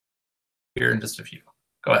here in just a few.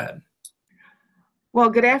 Go ahead. Well,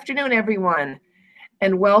 good afternoon, everyone,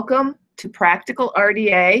 and welcome to Practical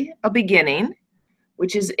RDA, a beginning,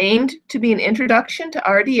 which is aimed to be an introduction to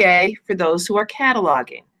RDA for those who are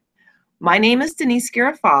cataloging. My name is Denise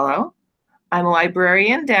Garofalo. I'm a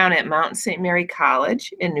librarian down at Mount St. Mary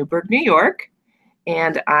College in Newburgh, New York,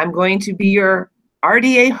 and I'm going to be your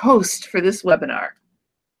RDA host for this webinar.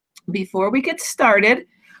 Before we get started,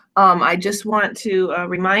 I just want to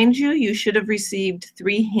remind you, you should have received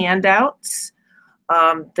 3 handouts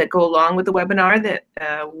that go along with the webinar. That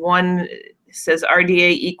one says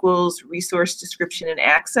RDA equals resource description and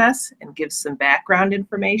access and gives some background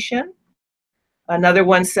information. Another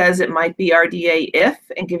one says it might be RDA if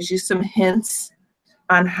and gives you some hints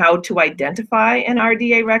on how to identify an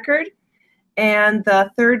RDA record. And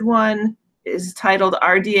the third one is titled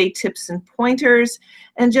RDA Tips and Pointers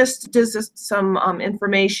and just does some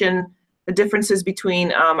information, the differences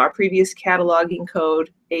between our previous cataloging code,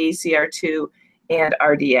 AACR2, and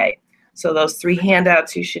RDA. So those 3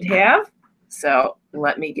 handouts you should have. So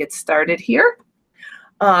let me get started here.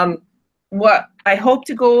 What I hope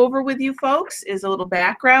to go over with you folks is a little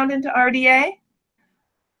background into RDA,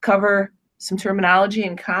 cover some terminology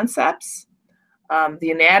and concepts,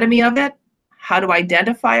 the anatomy of it, how to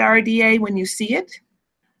identify RDA when you see it,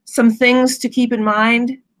 some things to keep in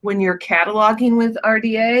mind when you're cataloging with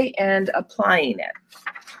RDA and applying it.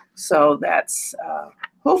 So that's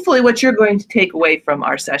hopefully what you're going to take away from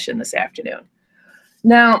our session this afternoon.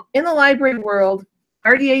 Now, in the library world,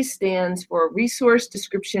 RDA stands for Resource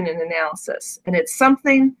Description and Analysis, and it's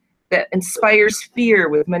something that inspires fear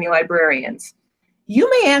with many librarians. You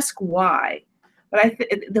may ask why, but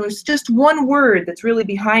there's just one word that's really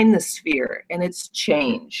behind this fear, and it's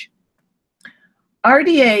change.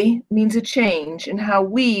 RDA means a change in how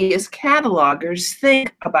we as catalogers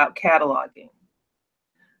think about cataloging.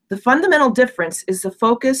 The fundamental difference is the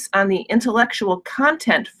focus on the intellectual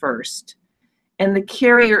content first, and the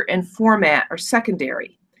carrier and format are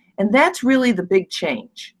secondary. And that's really the big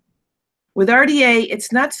change. With RDA,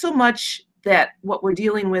 it's not so much that what we're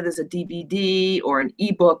dealing with is a DVD or an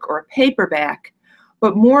ebook or a paperback,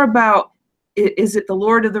 but more about, is it the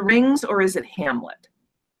Lord of the Rings or is it Hamlet?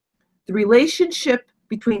 The relationship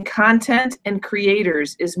between content and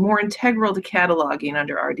creators is more integral to cataloging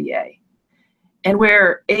under RDA. And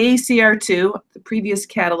where AACR2, the previous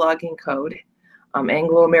cataloging code,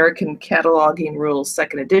 Anglo-American Cataloging Rules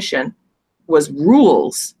 2nd edition, was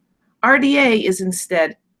rules, RDA is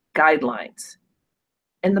instead guidelines.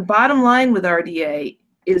 And the bottom line with RDA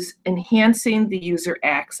is enhancing the user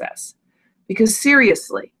access. Because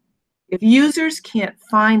seriously, if users can't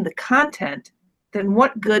find the content, then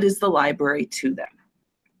what good is the library to them?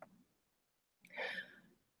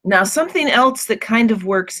 Now, something else that kind of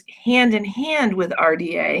works hand in hand with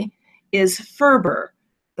RDA is FRBR,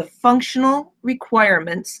 the Functional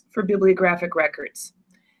Requirements for Bibliographic Records.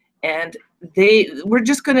 And we're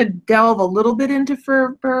just going to delve a little bit into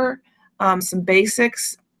FRBR, some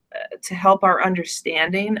basics to help our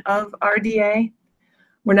understanding of RDA.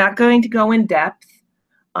 We're not going to go in depth,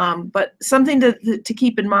 but something to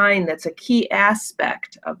keep in mind that's a key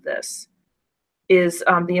aspect of this is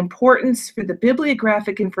the importance for the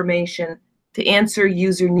bibliographic information to answer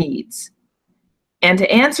user needs. And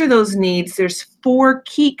to answer those needs, there's 4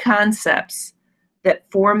 key concepts that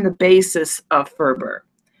form the basis of FRBR: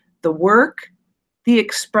 the work, the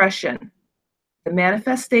expression, the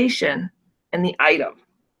manifestation, and the item.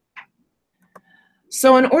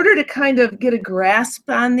 So in order to kind of get a grasp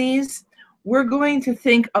on these, we're going to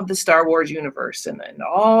think of the Star Wars universe and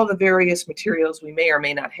all the various materials we may or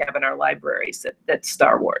may not have in our libraries that's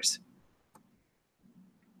Star Wars.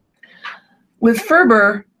 With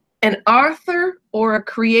FRBR, an author or a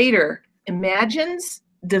creator imagines,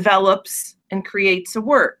 develops, and creates a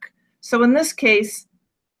work. So in this case,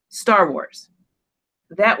 Star Wars.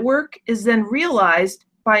 That work is then realized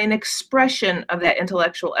by an expression of that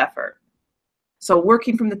intellectual effort. So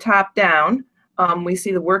working from the top down, we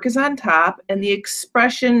see the work is on top, and the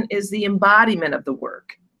expression is the embodiment of the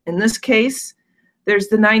work. In this case, there's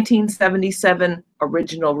the 1977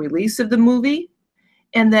 original release of the movie,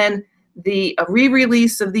 and then the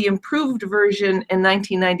re-release of the improved version in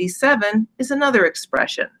 1997 is another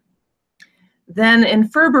expression. Then in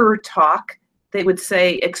FRBR talk, they would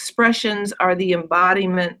say expressions are the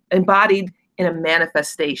embodied in a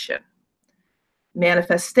manifestation.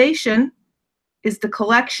 Manifestation is the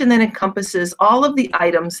collection that encompasses all of the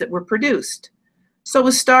items that were produced. So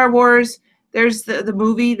with Star Wars, there's the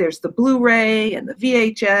movie, there's the Blu-ray and the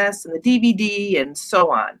VHS and the DVD and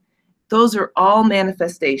so on. Those are all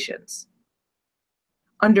manifestations.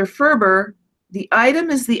 Under FRBR, The item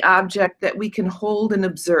is the object that we can hold and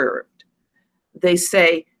observe. They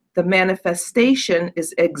say the manifestation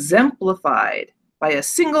is exemplified by a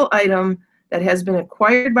single item that has been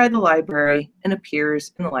acquired by the library and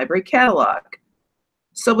appears in the library catalog.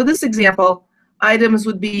 So with this example, items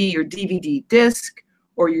would be your DVD disc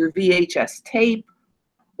or your VHS tape,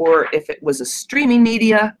 or if it was a streaming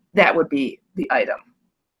media, that would be the item.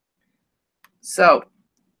 So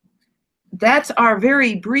that's our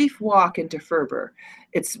very brief walk into Ferber.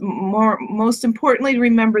 It's most importantly to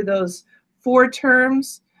remember those 4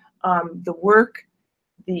 terms, the work,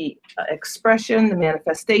 the expression, the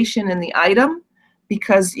manifestation, and the item,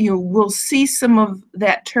 because you will see some of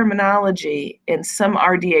that terminology in some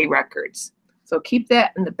RDA records. So keep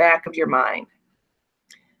that in the back of your mind.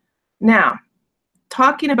 Now,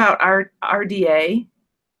 talking about our RDA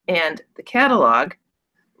and the catalog,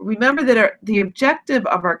 remember that the objective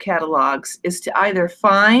of our catalogs is to either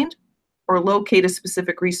find or locate a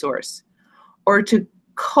specific resource, or to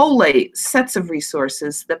collate sets of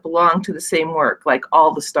resources that belong to the same work, like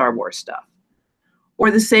all the Star Wars stuff, or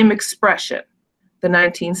the same expression, the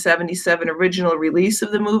 1977 original release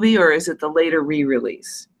of the movie, or is it the later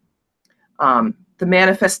re-release? The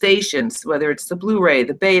manifestations, whether it's the Blu-ray,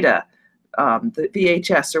 the beta, the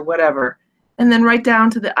VHS, or whatever, and then right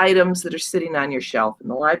down to the items that are sitting on your shelf in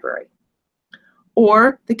the library.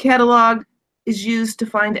 Or the catalog is used to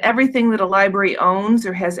find everything that a library owns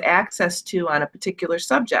or has access to on a particular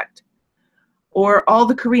subject, or all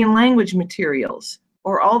the Korean language materials,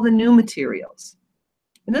 or all the new materials.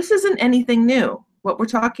 And this isn't anything new. What we're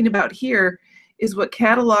talking about here is what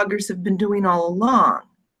catalogers have been doing all along.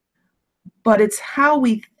 But it's how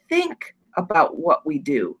we think about what we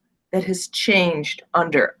do that has changed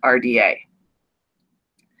under RDA.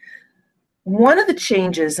 One of the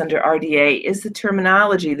changes under RDA is the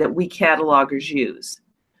terminology that we catalogers use.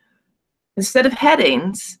 Instead of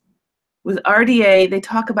headings, with RDA, they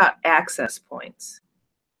talk about access points.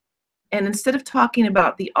 And instead of talking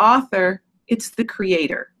about the author, it's the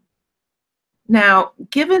creator. Now,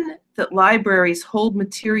 given that libraries hold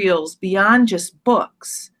materials beyond just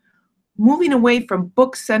books, moving away from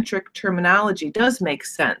book-centric terminology does make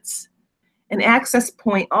sense. An access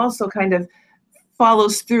point also kind of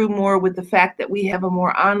follows through more with the fact that we have a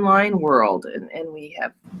more online world and we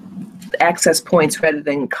have access points rather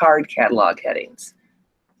than card catalog headings.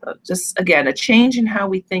 So just, again, a change in how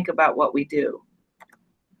we think about what we do.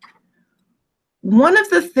 One of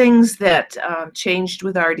the things that changed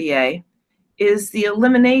with RDA is the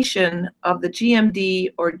elimination of the GMD,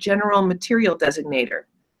 or General Material Designator.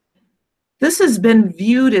 This has been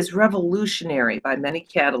viewed as revolutionary by many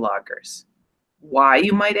catalogers. Why,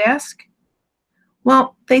 you might ask?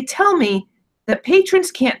 Well, they tell me that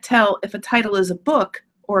patrons can't tell if a title is a book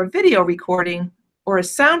or a video recording or a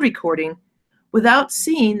sound recording without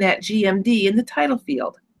seeing that GMD in the title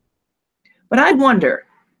field. But I wonder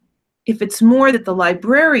if it's more that the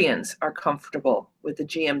librarians are comfortable with the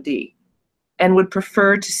GMD and would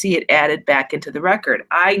prefer to see it added back into the record.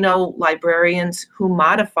 I know librarians who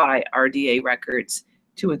modify RDA records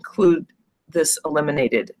to include this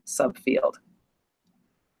eliminated subfield.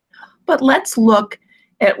 But let's look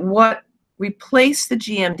at what replaced the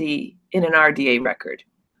GMD in an RDA record.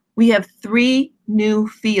 We have 3 new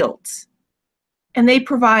fields, and they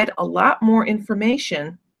provide a lot more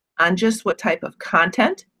information on just what type of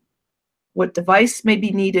content, what device may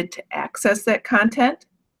be needed to access that content,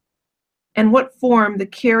 and what form the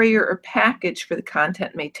carrier or package for the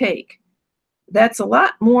content may take. That's a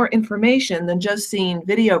lot more information than just seeing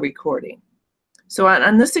video recording. So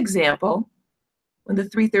on this example, in the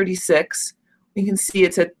 336, we can see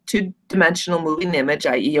it's a 2-dimensional moving image,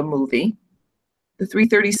 i.e. a movie. The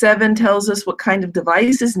 337 tells us what kind of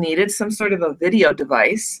device is needed, some sort of a video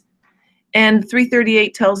device. And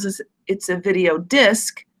 338 tells us it's a video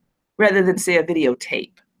disc rather than, say, a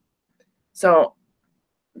videotape. So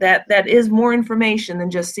that is more information than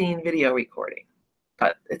just seeing video recording.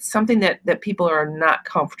 But it's something that people are not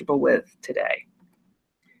comfortable with today.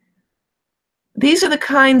 These are the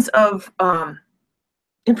kinds of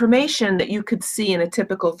information that you could see in a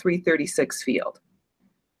typical 336 field.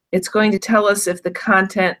 It's going to tell us if the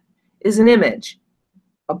content is an image,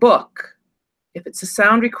 a book. If it's a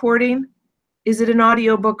sound recording, is it an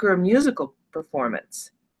audiobook or a musical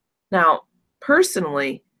performance? Now,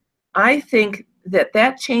 personally, I think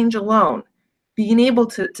that change alone, being able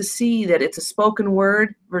to see that it's a spoken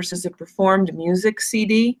word versus a performed music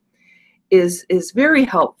CD, is very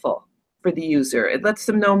helpful for the user. It lets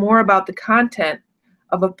them know more about the content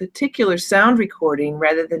of a particular sound recording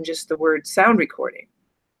rather than just the word sound recording.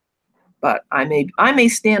 But I may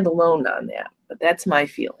stand alone on that, but that's my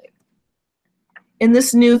feeling. In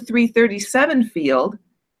this new 337 field,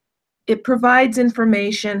 it provides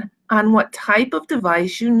information on what type of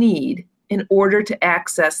device you need in order to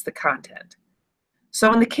access the content.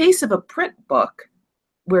 So in the case of a print book,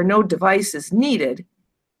 where no device is needed,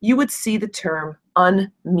 you would see the term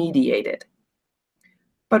unmediated.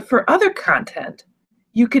 But for other content,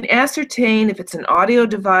 you can ascertain if it's an audio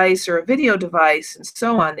device or a video device and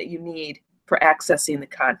so on that you need for accessing the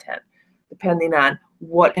content, depending on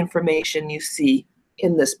what information you see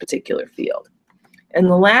in this particular field. And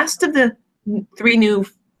the last of the three new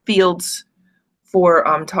fields for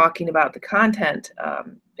talking about the content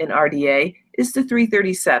in RDA is the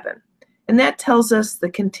 337. And that tells us the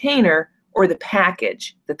container or the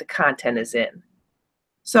package that the content is in.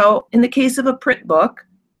 So in the case of a print book,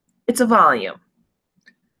 it's a volume.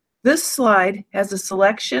 This slide has a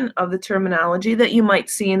selection of the terminology that you might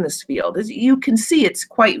see in this field. As you can see, it's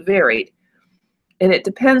quite varied, and it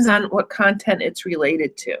depends on what content it's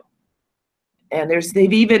related to. And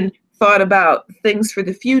they've even thought about things for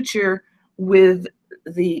the future with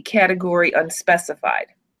the category unspecified.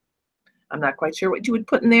 I'm not quite sure what you would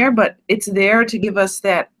put in there, but it's there to give us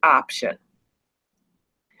that option.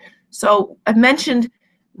 So I mentioned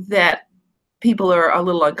that people are a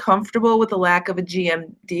little uncomfortable with the lack of a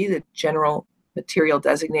GMD, the General Material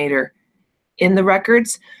Designator, in the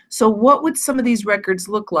records. So what would some of these records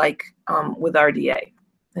look like with RDA?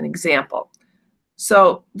 An example.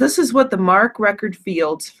 So this is what the mark record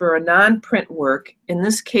fields for a non-print work, in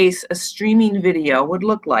this case a streaming video, would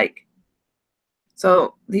look like.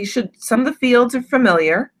 So some of the fields are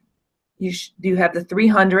familiar. You have the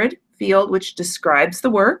 300 field, which describes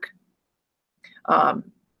the work.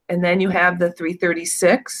 And then you have the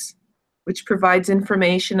 336, which provides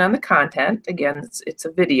information on the content. Again, it's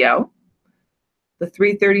a video. The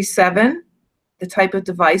 337, the type of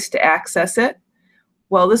device to access it.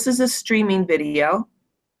 Well, this is a streaming video,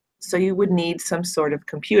 so you would need some sort of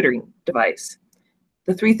computing device.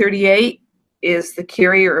 The 338 is the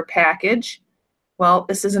carrier or package. Well,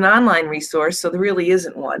 this is an online resource, so there really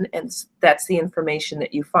isn't one, and that's the information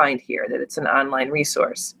that you find here, that it's an online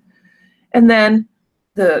resource. And then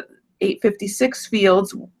the 856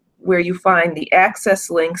 fields, where you find the access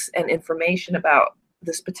links and information about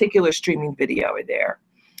this particular streaming video, are there.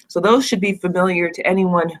 So those should be familiar to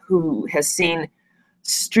anyone who has seen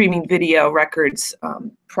streaming video records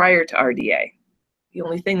prior to RDA. The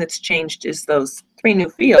only thing that's changed is those three new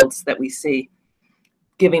fields that we see,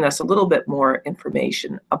 giving us a little bit more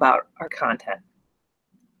information about our content.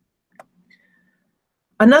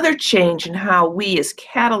 Another change in how we as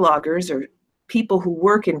catalogers, or people who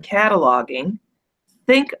work in cataloging,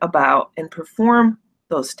 think about and perform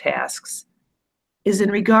those tasks is in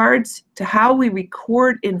regards to how we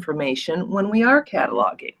record information when we are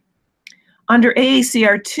cataloging. Under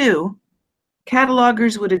AACR2,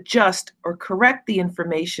 catalogers would adjust or correct the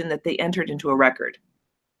information that they entered into a record.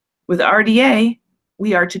 With RDA,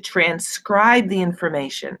 we are to transcribe the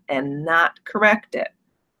information and not correct it.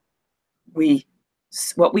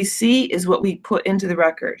 What we see is what we put into the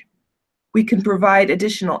record. We can provide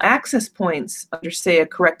additional access points under, say, a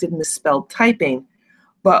corrected misspelled typing,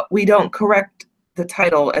 but we don't correct the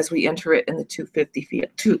title as we enter it in the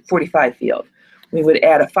 245 field. We would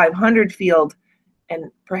add a 500 field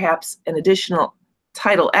and perhaps an additional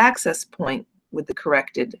title access point with the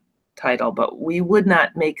corrected title, but we would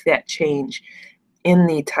not make that change in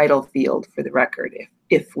the title field for the record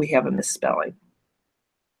if we have a misspelling.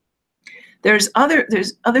 There's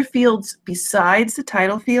other fields besides the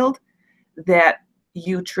title field that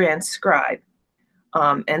you transcribe.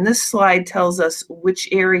 And this slide tells us which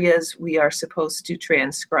areas we are supposed to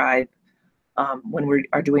transcribe when we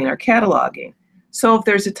are doing our cataloging. So if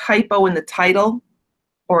there's a typo in the title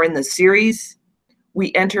or in the series,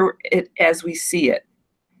 we enter it as we see it.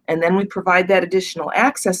 And then we provide that additional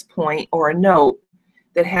access point or a note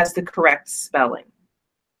that has the correct spelling.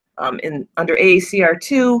 Under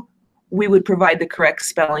AACR2, we would provide the correct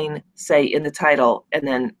spelling, say, in the title, and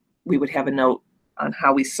then we would have a note on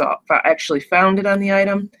how we actually found it on the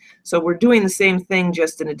item. So we're doing the same thing,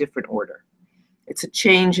 just in a different order. It's a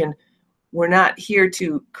change, and we're not here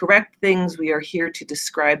to correct things. We are here to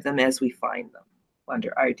describe them as we find them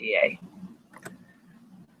under RDA.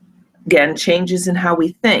 Again, changes in how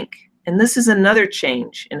we think. And this is another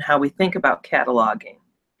change in how we think about cataloging.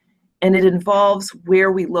 And it involves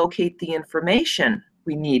where we locate the information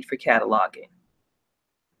we need for cataloging.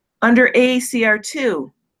 Under AACR2,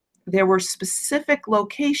 there were specific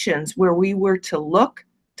locations where we were to look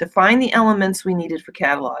to find the elements we needed for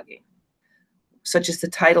cataloging, such as the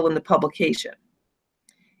title and the publication.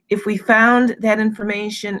 If we found that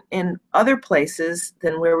information in other places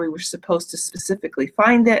than where we were supposed to specifically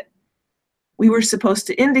find it, we were supposed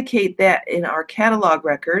to indicate that in our catalog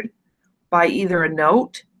record by either a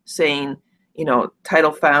note saying, you know,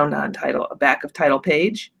 title found on title, a back of title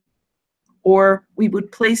page, or we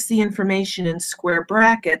would place the information in square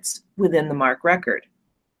brackets within the MARC record.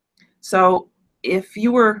 So if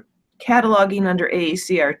you were cataloging under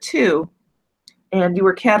AACR2 and you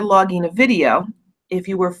were cataloging a video, if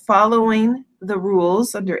you were following the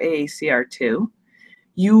rules under AACR2,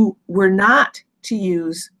 you were not to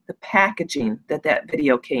use the packaging that that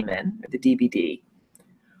video came in, or the DVD,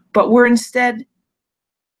 but were instead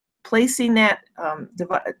placing that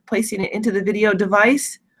placing it into the video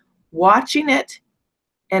device, watching it,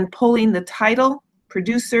 and pulling the title,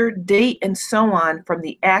 producer, date, and so on from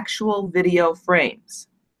the actual video frames.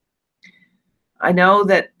 I know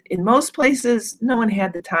that in most places, no one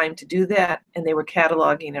had the time to do that, and they were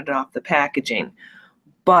cataloging it off the packaging.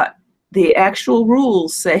 But the actual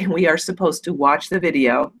rules say we are supposed to watch the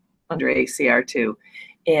video under ACR2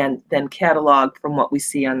 and then catalog from what we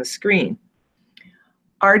see on the screen.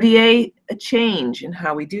 RDA, a change in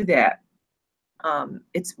how we do that.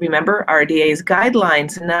 Remember, RDA is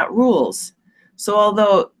guidelines and not rules. So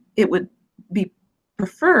although it would be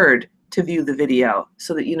preferred to view the video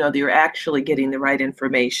so that you know that you're actually getting the right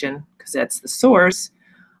information, because that's the source,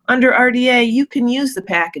 under RDA you can use the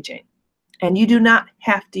packaging and you do not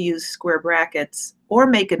have to use square brackets or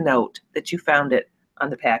make a note that you found it on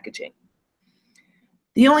the packaging.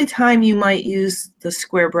 The only time you might use the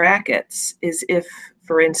square brackets is if,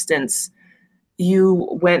 for instance, you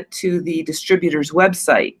went to the distributor's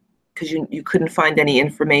website because you couldn't find any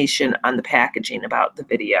information on the packaging about the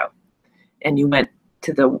video, and you went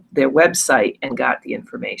to their website and got the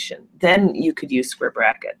information. Then you could use square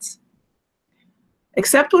brackets.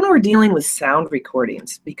 Except when we're dealing with sound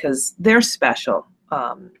recordings, because they're special,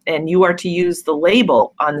 and you are to use the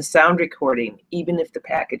label on the sound recording even if the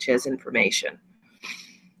package has information.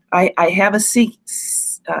 I have a sneaky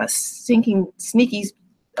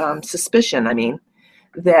suspicion,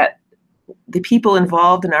 that the people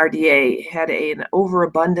involved in RDA had an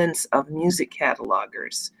overabundance of music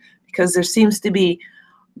catalogers, because there seems to be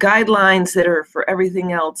guidelines that are for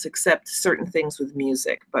everything else except certain things with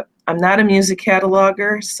music. But I'm not a music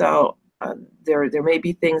cataloger, so there may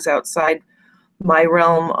be things outside my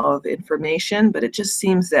realm of information, but it just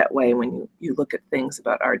seems that way when you look at things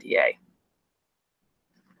about RDA.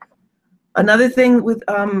 Another thing with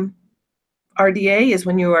RDA is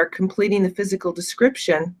when you are completing the physical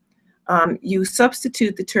description, you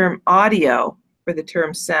substitute the term audio for the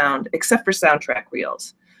term sound, except for soundtrack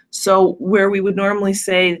reels. So where we would normally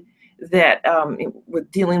say that we're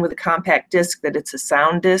dealing with a compact disc, that it's a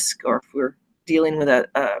sound disc, or if we're dealing with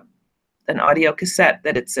an audio cassette,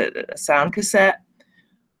 that it's a sound cassette,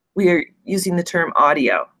 we are using the term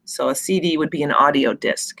audio. So a CD would be an audio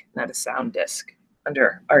disc, not a sound disc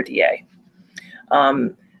under RDA.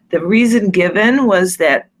 The reason given was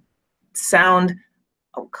that sound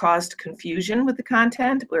caused confusion with the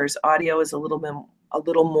content, whereas audio is a little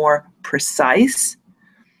more precise.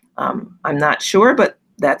 I'm not sure, but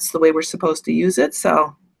that's the way we're supposed to use it,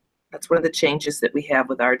 so that's one of the changes that we have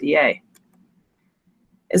with RDA.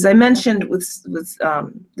 As I mentioned,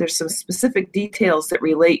 there's some specific details that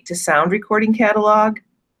relate to sound recording catalog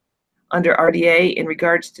under RDA in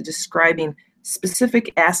regards to describing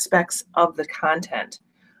specific aspects of the content.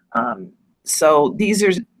 So these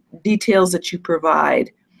are details that you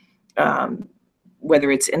provide,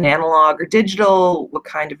 whether it's in analog or digital, what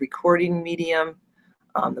kind of recording medium,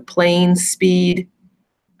 the playing speed,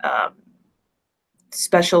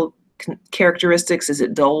 special characteristics. Is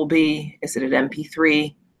it Dolby? Is it an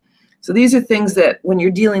MP3? So these are things that when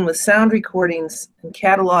you're dealing with sound recordings and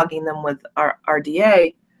cataloging them with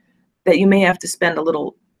RDA, that you may have to spend a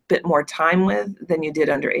little bit more time with than you did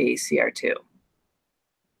under AACR2.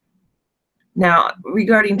 Now,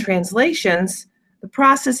 regarding translations, the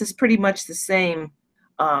process is pretty much the same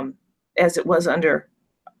as it was under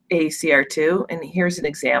AACR2, and here's an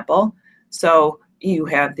example. So you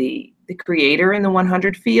have the creator in the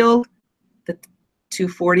 100 field. The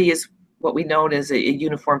 240 is what we know as a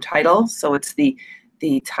uniform title, so it's the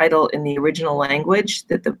title in the original language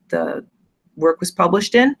that the work was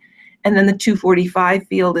published in. And then the 245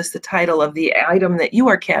 field is the title of the item that you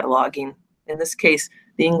are cataloging, in this case,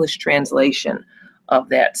 the English translation of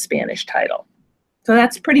that Spanish title. So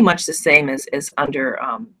that's pretty much the same as under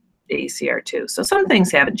AACR2. So some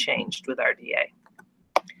things haven't changed with RDA.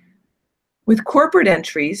 With corporate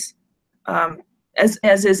entries, as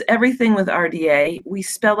is everything with RDA, we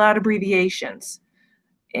spell out abbreviations.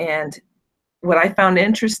 And what I found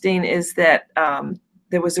interesting is that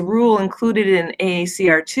there was a rule included in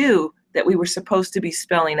AACR2 that we were supposed to be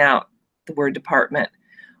spelling out the word department,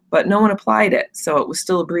 but no one applied it, so it was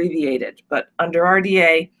still abbreviated. But under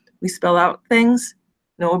RDA, we spell out things,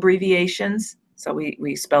 no abbreviations, so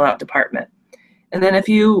we spell out department. And then if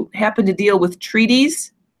you happen to deal with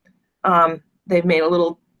treaties, they've made a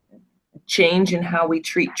little change in how we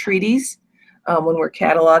treat treaties when we're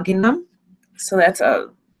cataloging them. So that's a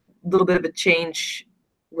little bit of a change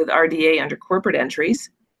with RDA under corporate entries.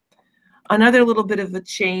 Another little bit of a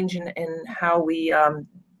change in how we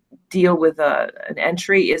deal with an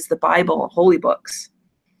entry is the Bible, holy books.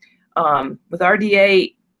 With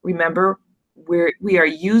RDA, remember, we are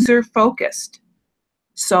user focused.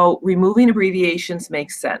 So removing abbreviations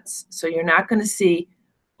makes sense. So you're not going to see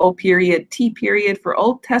O period, T period for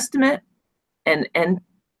Old Testament and N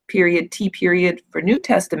period, T period for New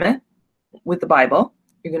Testament with the Bible.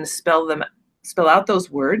 You're going to spell out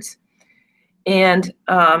those words. And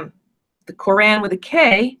the Quran with a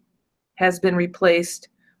K has been replaced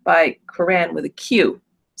by Quran with a Q.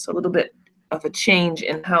 So a little bit of a change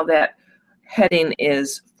in how that heading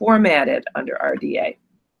is formatted under RDA.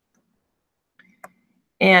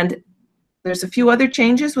 And there's a few other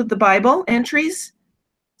changes with the Bible entries.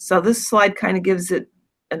 So this slide kind of gives it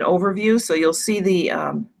an overview. So you'll see the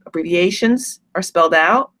abbreviations are spelled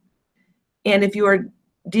out. And if you are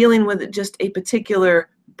dealing with just a particular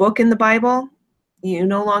book in the Bible, you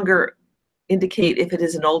no longer indicate if it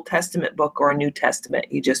is an Old Testament book or a New Testament.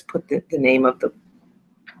 You just put the name of the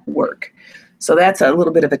work. So that's a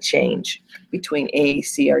little bit of a change between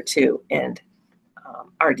AACR2 and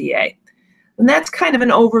RDA. And that's kind of an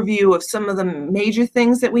overview of some of the major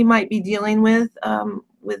things that we might be dealing with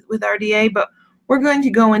RDA, but we're going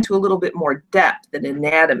to go into a little bit more depth and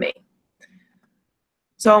anatomy.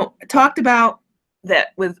 So I talked about that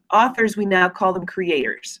with authors, we now call them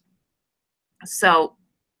creators. So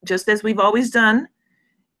just as we've always done,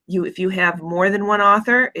 if you have more than one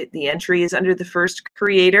author, the entry is under the first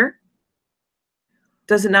creator.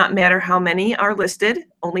 Does it not matter how many are listed?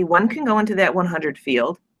 Only one can go into that 100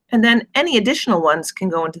 field. And then any additional ones can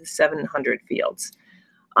go into the 700 fields.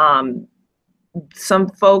 Some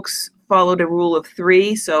folks followed a rule of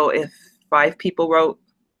 3. So if 5 people wrote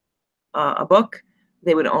a book,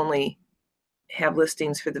 they would only have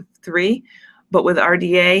listings for the 3. But with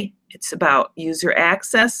RDA, it's about user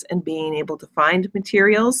access and being able to find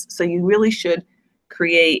materials. So you really should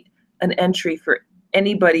create an entry for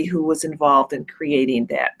anybody who was involved in creating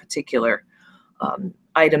that particular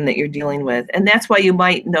item that you're dealing with. And that's why you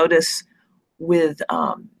might notice with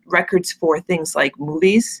records for things like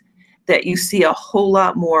movies that you see a whole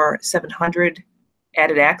lot more 700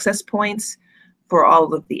 added access points for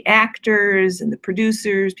all of the actors and the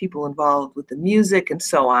producers, people involved with the music and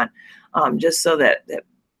so on, just so that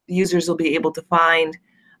users will be able to find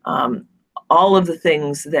all of the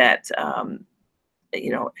things that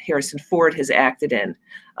Harrison Ford has acted in,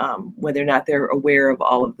 whether or not they're aware of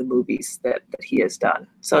all of the movies that he has done.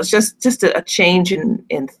 So it's just a change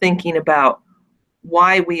in thinking about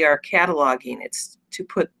why we are cataloging. It's to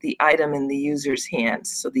put the item in the user's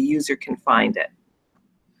hands so the user can find it.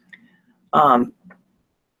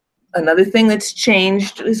 Another thing that's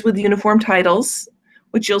changed is with uniform titles,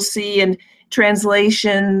 which you'll see in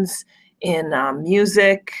translations, in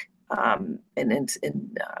music, and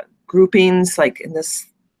in groupings, like in this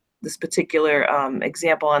particular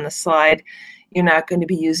example on the slide. You're not going to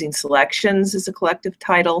be using selections as a collective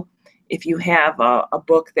title. If you have a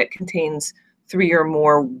book that contains 3 or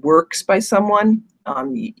more works by someone,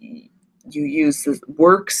 you use the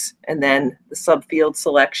works and then the subfield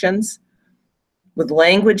selections. With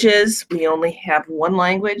languages, we only have 1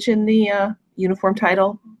 language in the uniform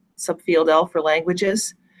title, subfield L for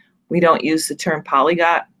languages. We don't use the term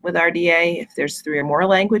polyglot with RDA if there's 3 or more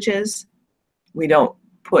languages. We don't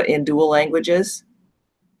put in dual languages.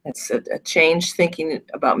 It's a change, thinking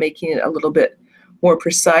about making it a little bit more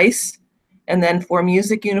precise. And then for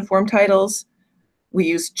music uniform titles, we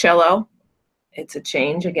use cello. It's a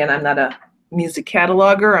change. Again, I'm not a music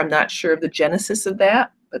cataloger. I'm not sure of the genesis of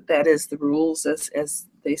that, but that is the rules as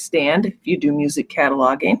they stand if you do music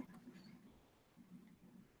cataloging.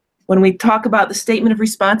 When we talk about the statement of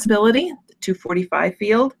responsibility, the 245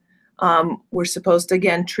 field, we're supposed to,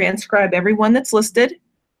 again, transcribe everyone that's listed,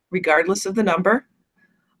 regardless of the number.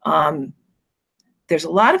 There's a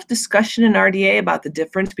lot of discussion in RDA about the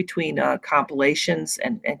difference between compilations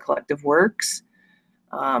and collective works.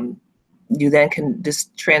 You then can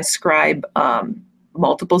just transcribe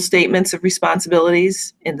multiple statements of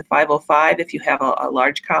responsibilities in the 505 if you have a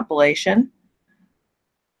large compilation.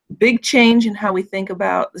 Big change in how we think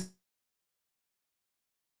about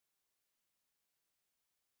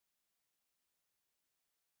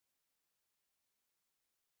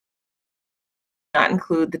not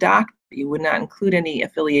include the doctor. You would not include any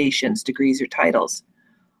affiliations, degrees, or titles.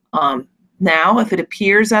 Now, if it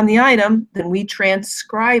appears on the item, then we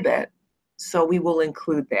transcribe it, so we will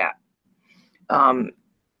include that.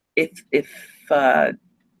 If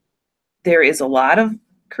there is a lot of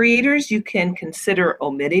creators, you can consider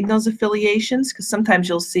omitting those affiliations, because sometimes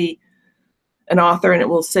you'll see an author and it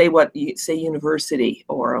will say say university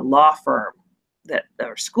or a law firm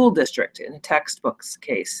or school district in a textbook's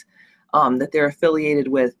case that they're affiliated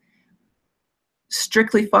with.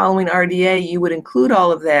 Strictly following RDA, you would include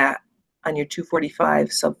all of that on your 245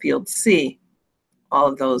 subfield C, all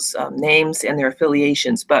of those names and their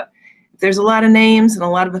affiliations. But if there's a lot of names and a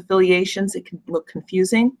lot of affiliations, it can look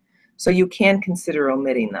confusing. So you can consider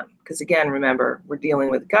omitting them, because again, remember, we're dealing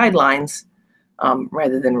with guidelines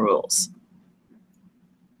rather than rules.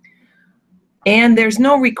 And there's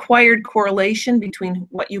no required correlation between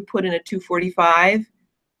what you put in a 245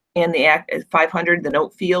 and the 500, the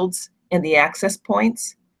note fields, and the access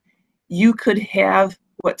points. You could have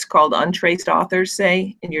what's called untraced authors,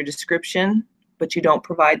 say, in your description, but you don't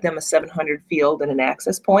provide them a 700 field and an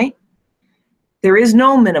access point. There is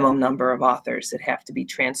no minimum number of authors that have to be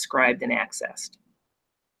transcribed and accessed.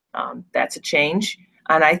 That's a change.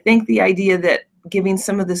 And I think the idea that giving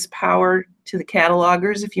some of this power to the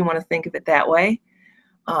catalogers, if you want to think of it that way,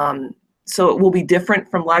 so it will be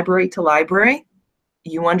different from library to library.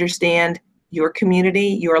 You understand your community,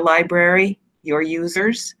 your library, your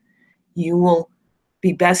users. You will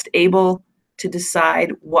be best able to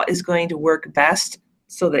decide what is going to work best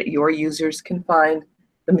so that your users can find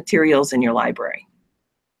the materials in your library.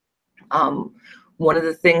 One of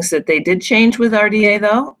the things that they did change with RDA,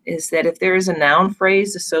 though, is that if there is a noun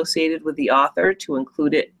phrase associated with the author, to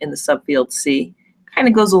include it in the subfield C. Kind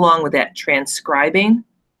of goes along with that transcribing.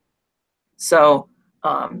 So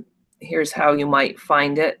here's how you might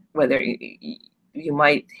find it, whether you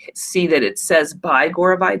might see that it says by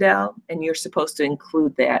Gora Vidal, and you're supposed to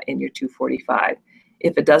include that in your 245.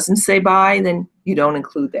 If it doesn't say by, then you don't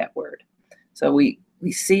include that word. So we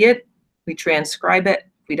see it, we transcribe it.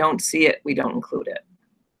 If we don't see it, we don't include it.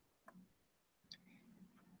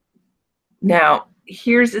 Now,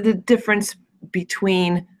 here's the difference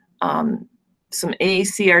between some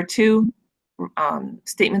AACR2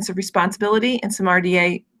 statements of responsibility and some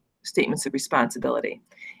RDA statements of responsibility.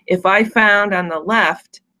 If I found on the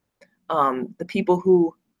left the people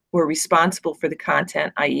who were responsible for the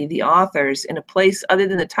content, i.e. the authors, in a place other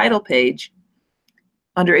than the title page,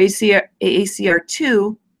 under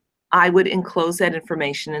AACR2, I would enclose that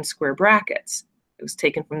information in square brackets. It was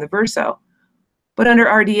taken from the verso. But under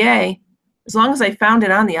RDA, as long as I found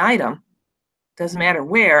it on the item, doesn't matter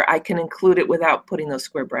where, I can include it without putting those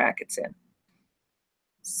square brackets in.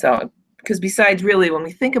 So, because besides, really, when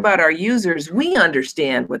we think about our users, we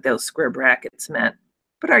understand what those square brackets meant,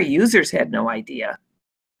 but our users had no idea.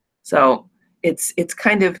 So it's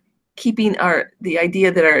kind of keeping the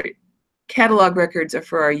idea that our catalog records are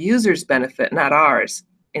for our users' benefit, not ours,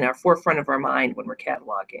 in our forefront of our mind when we're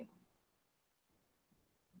cataloging.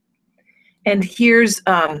 And here's,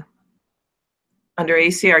 under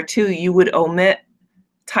ACR2, you would omit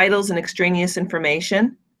titles and extraneous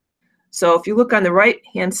information. So if you look on the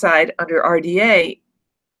right-hand side under RDA,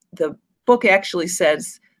 the book actually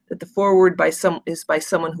says that the foreword is by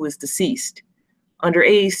someone who is deceased. Under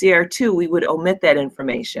AACR2, we would omit that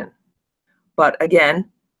information. But again,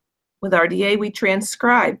 with RDA, we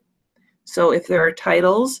transcribe. So if there are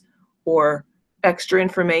titles or extra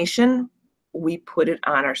information, we put it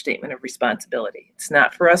on our statement of responsibility. It's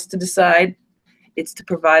not for us to decide. It's to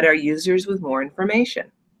provide our users with more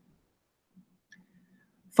information.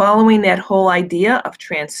 Following that whole idea of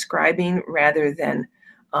transcribing rather than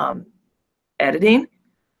editing,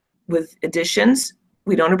 with additions,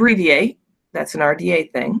 we don't abbreviate. That's an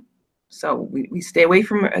RDA thing. So we stay away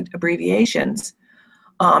from abbreviations.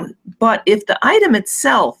 But if the item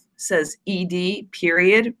itself says ED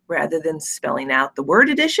period rather than spelling out the word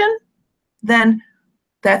addition, then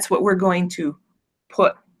that's what we're going to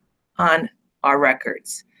put on our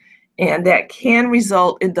records. And that can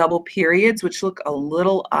result in double periods, which look a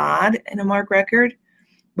little odd in a MARC record.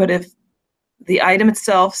 But if the item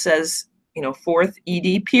itself says, fourth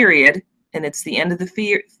ED period, and it's the end of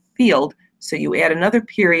the field, so you add another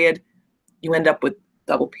period, you end up with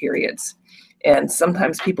double periods. And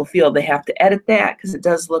sometimes people feel they have to edit that because it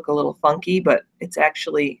does look a little funky, but it's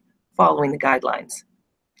actually following the guidelines.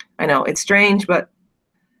 I know it's strange, but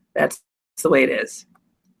that's the way it is.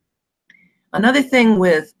 Another thing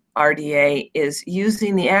with RDA is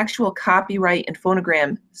using the actual copyright and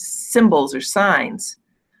phonogram symbols or signs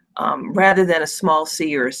rather than a small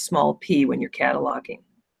c or a small p when you're cataloging.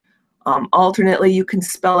 Alternately, you can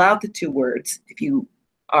spell out the two words if you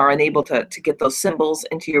are unable to get those symbols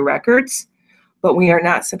into your records, but we are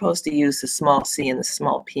not supposed to use the small c and the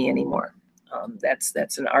small p anymore.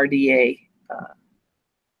 That's an RDA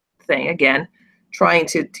thing. Again, trying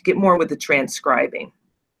to get more with the transcribing.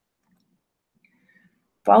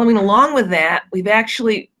 Following along with that, we've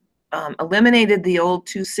actually eliminated the old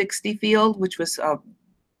 260 field, which was a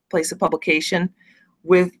place of publication,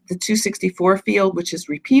 with the 264 field, which is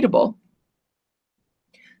repeatable.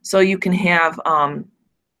 So you can have,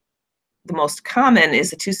 the most common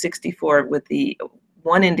is a 264 with the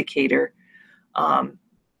one indicator,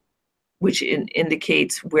 which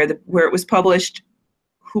indicates where it was published,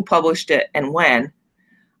 who published it, and when.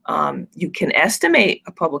 You can estimate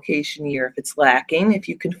a publication year if it's lacking, if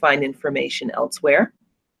you can find information elsewhere.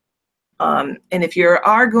 And if you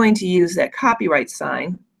are going to use that copyright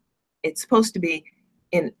sign, it's supposed to be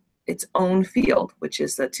in its own field, which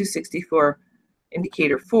is the 264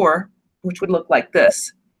 indicator 4, which would look like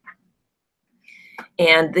this.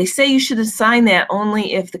 And they say you should assign that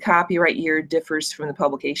only if the copyright year differs from the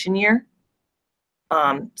publication year.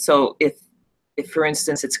 So if for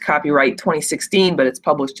instance it's copyright 2016 but it's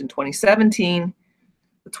published in 2017,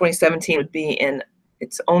 the 2017 would be in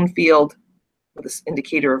its own field with this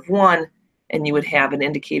indicator of 1, and you would have an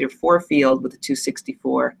indicator 4 field with the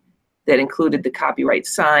 264 that included the copyright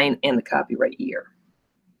sign and the copyright year.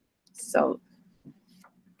 So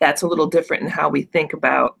that's a little different in how we think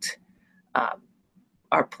about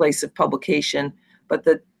our place of publication, but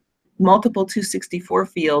the multiple 264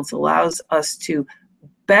 fields allows us to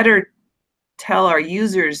better tell our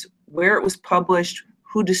users where it was published,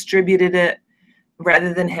 who distributed it,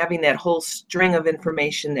 rather than having that whole string of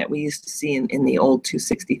information that we used to see in the old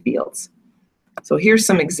 260 fields. So here's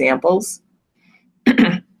some examples.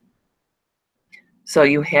 So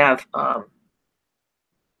you have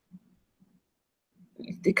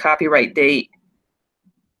the copyright date.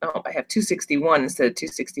 Oh, I have 261 instead of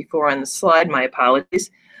 264 on the slide. My apologies.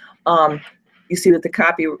 You see that the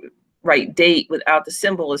copyright date without the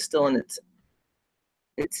symbol is still in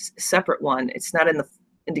its separate one. It's not in the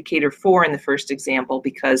indicator 4 in the first example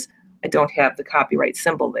because I don't have the copyright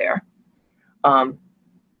symbol there. And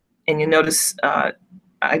you notice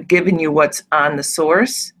I've given you what's on the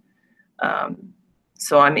source.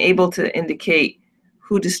 So I'm able to indicate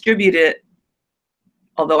who distributed it,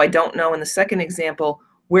 although I don't know in the second example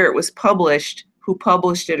where it was published, who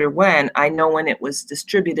published it, or when. I know when it was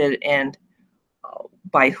distributed and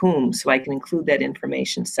by whom, so I can include that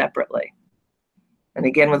information separately. And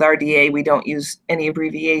again, with RDA, we don't use any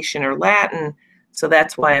abbreviation or Latin, so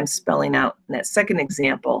that's why I'm spelling out in that second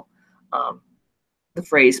example the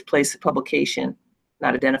phrase place of publication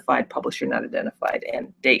not identified, publisher not identified,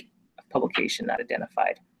 and date of publication not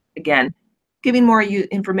identified. Again, giving more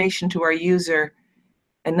information to our user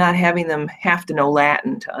and not having them have to know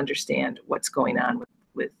Latin to understand what's going on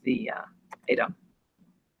with the item.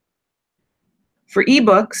 For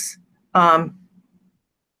ebooks,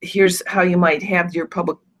 here's how you might have your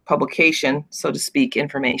publication, so to speak,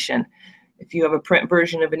 information. If you have a print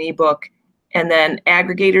version of an ebook, and then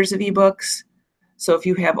aggregators of ebooks. So if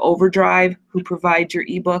you have Overdrive, who provides your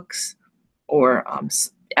ebooks, or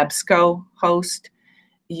EBSCO host,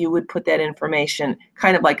 you would put that information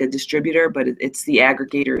kind of like a distributor, but it's the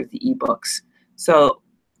aggregator of the ebooks. So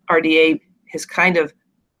RDA has kind of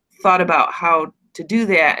thought about how to do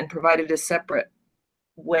that and provided a separate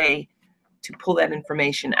way to pull that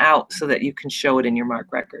information out so that you can show it in your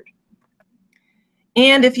MARC record.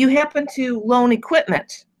 And if you happen to loan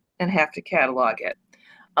equipment and have to catalog it,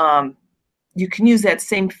 you can use that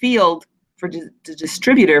same field for the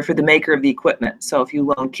distributor for the maker of the equipment. So if you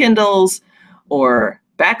loan Kindles or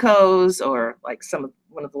backhoes, or like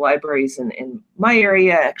one of the libraries in my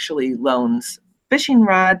area actually loans fishing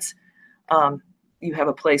rods, you have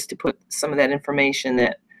a place to put some of that information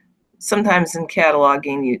that sometimes in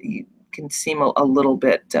cataloging you can seem a little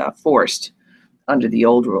bit forced under the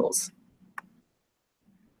old rules.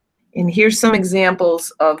 And here's some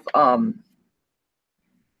examples of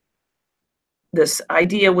this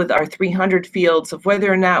idea with our 300 fields of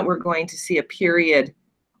whether or not we're going to see a period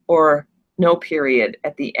or no period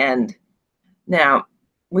at the end. Now,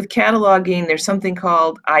 with cataloging, there's something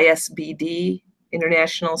called ISBD,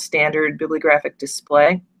 International Standard Bibliographic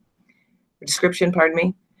Display, or Description, pardon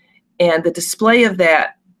me. And the display of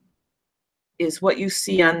that is what you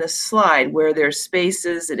see on this slide, where there's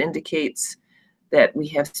spaces. It indicates that we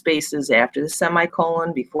have spaces after the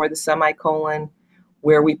semicolon, before the semicolon,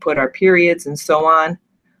 where we put our periods, and so on.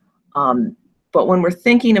 But when we're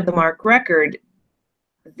thinking of the MARC record,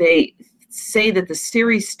 they say that the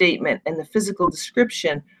series statement and the physical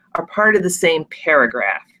description are part of the same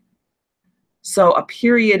paragraph. So a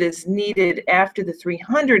period is needed after the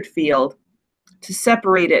 300 field to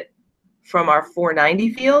separate it from our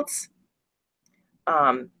 490 fields.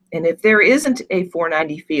 And if there isn't a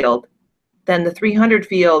 490 field, then the 300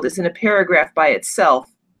 field is in a paragraph by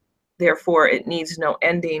itself. Therefore, it needs no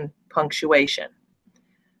ending punctuation.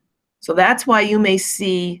 So that's why you may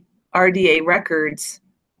see RDA records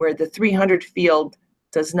where the 300 field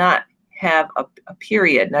does not have a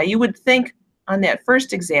period. Now, you would think on that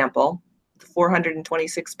first example, the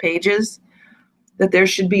 426 pages, that there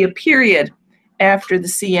should be a period after the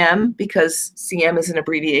cm, because cm is an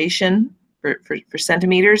abbreviation for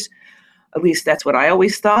centimeters. At least that's what I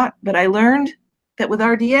always thought. But I learned that with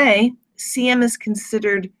RDA, cm is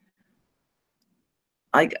considered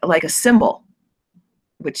like a symbol,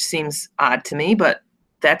 which seems odd to me, but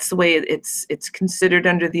that's the way it's considered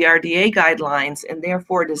under the RDA guidelines, and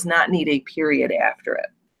therefore does not need a period after it.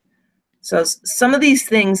 So some of these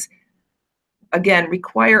things, again,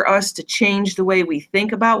 require us to change the way we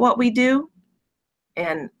think about what we do,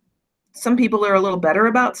 and some people are a little better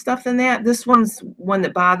about stuff than that. This one's one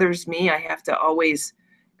that bothers me. I have to always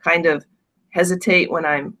kind of hesitate when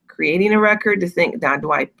I'm creating a record to think, now,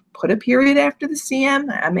 do I put a period after the CM?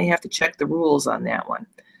 I may have to check the rules on that one.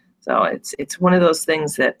 So it's one of those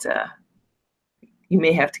things that you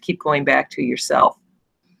may have to keep going back to yourself.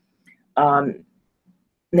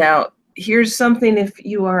 Now, here's something if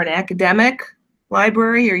you are an academic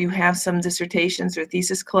library or you have some dissertations or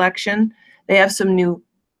thesis collection, they have some new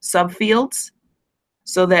subfields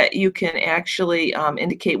so that you can actually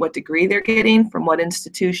indicate what degree they're getting from what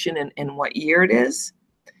institution and what year it is.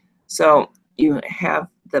 So you have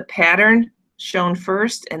the pattern shown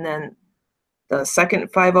first, and then the second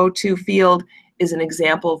 502 field is an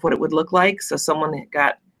example of what it would look like. So someone that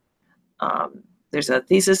got, there's a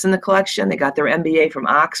thesis in the collection, they got their MBA from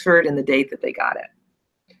Oxford and the date that they got it.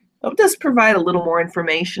 So it does provide a little more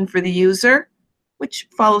information for the user, which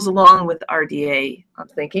follows along with RDA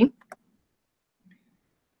thinking.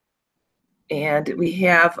 And we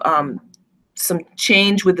have some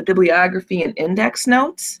change with the bibliography and index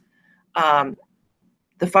notes.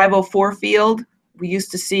 The 504 field, we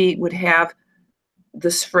used to see would have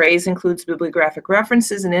this phrase includes bibliographic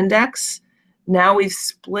references and index. Now we've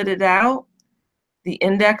split it out. The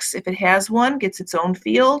index, if it has one, gets its own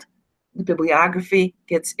field. The bibliography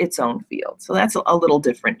gets its own field. So that's a little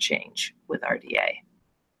different change with RDA.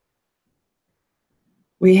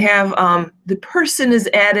 We have the person is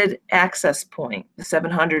added access point, the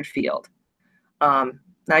 700 field.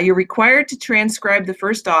 Now you're required to transcribe the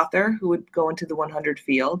first author, who would go into the 100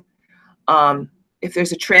 field. If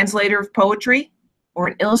there's a translator of poetry or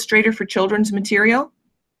an illustrator for children's material,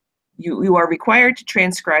 you are required to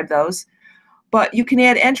transcribe those, but you can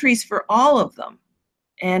add entries for all of them.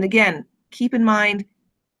 And again, keep in mind,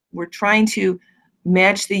 we're trying to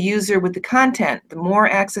match the user with the content. The more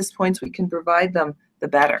access points we can provide them, the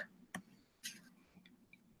better.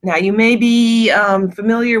 Now, you may be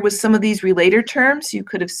familiar with some of these relator terms. You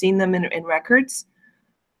could have seen them in records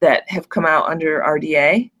that have come out under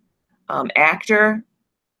RDA. Actor,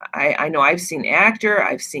 I know I've seen actor,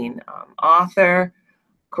 I've seen author,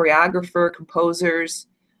 choreographer, composers,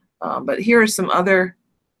 but here are some other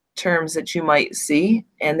terms that you might see,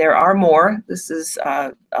 and there are more. This is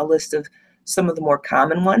a list of some of the more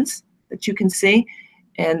common ones that you can see.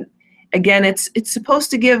 And again, it's supposed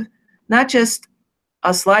to give not just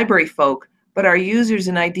us library folk, but our users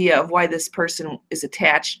an idea of why this person is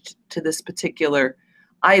attached to this particular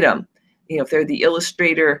item. You know, if they're the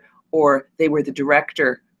illustrator or they were the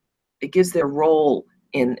director, it gives their role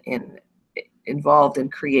involved in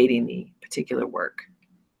creating the particular work.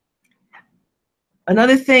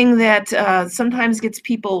 Another thing that sometimes gets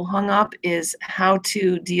people hung up is how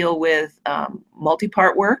to deal with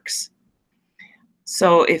multi-part works.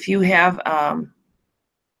 So if you have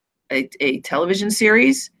a television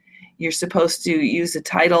series, you're supposed to use a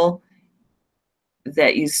title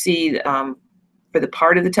that you see for the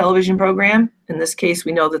part of the television program. In this case,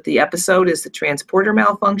 we know that the episode is the transporter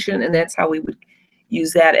malfunction, and that's how we would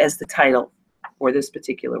use that as the title for this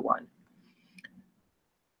particular one.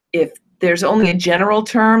 If there's only a general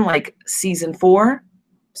term like season 4,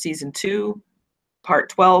 season 2, part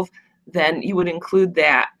 12, then you would include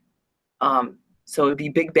that. So it would be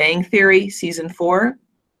Big Bang Theory, season 4.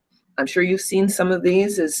 I'm sure you've seen some of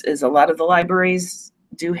these, as a lot of the libraries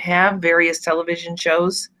do have various television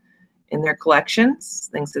shows in their collections,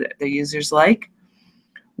 things that their users like.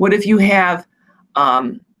 What if you have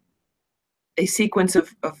a sequence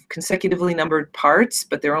of consecutively numbered parts,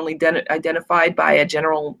 but they're only identified by a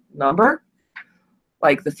general number,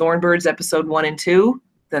 like the Thornbirds episode 1 and 2?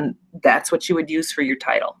 then that's what you would use for your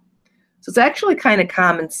title. So it's actually kind of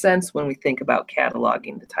common sense when we think about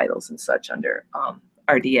cataloging the titles and such under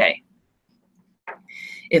RDA.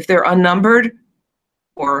 If they're unnumbered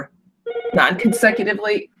or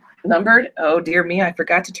non-consecutively numbered, oh dear me, I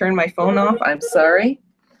forgot to turn my phone off. I'm sorry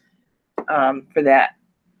for that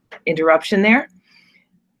interruption there.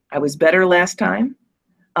 I was better last time.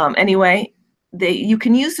 Anyway, you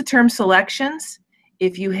can use the term selections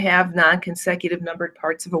if you have non-consecutive numbered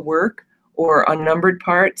parts of a work or unnumbered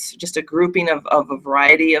parts, just a grouping of a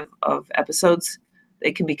variety of episodes.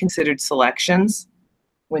 They can be considered selections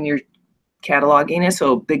when you're cataloging it.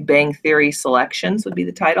 So Big Bang Theory selections would be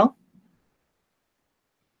the title.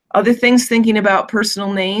 Other things thinking about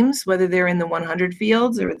personal names, whether they're in the 100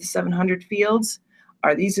 fields or the 700 fields,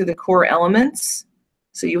 these are the core elements.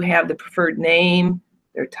 So you have the preferred name,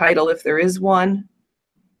 their title if there is one,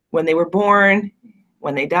 when they were born,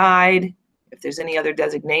 when they died, if there's any other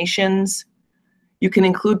designations. You can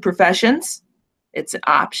include professions. It's an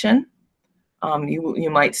option. You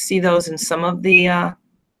might see those in some of the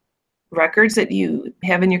records that you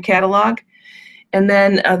have in your catalog. And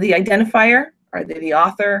then the identifier, are they the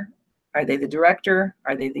author? Are they the director?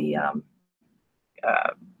 Are they the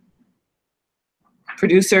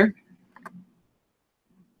producer?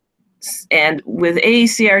 And with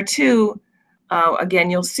AACR2, again,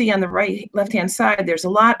 you'll see on the left-hand side, there's a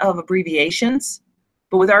lot of abbreviations,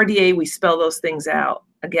 but with RDA, we spell those things out.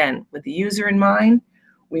 Again, with the user in mind,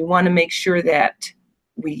 we want to make sure that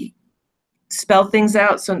we spell things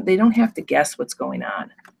out so they don't have to guess what's going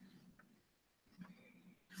on.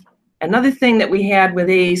 Another thing that we had with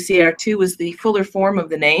AACR2 was the fuller form of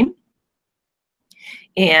the name.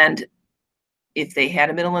 And if they had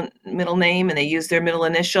a middle name and they used their middle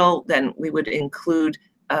initial, then we would include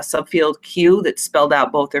a subfield Q that spelled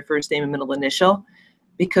out both their first name and middle initial.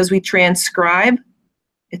 Because we transcribe,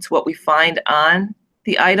 it's what we find on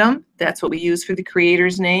the item. That's what we use for the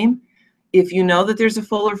creator's name. If you know that there's a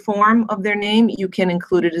fuller form of their name, you can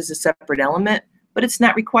include it as a separate element, but it's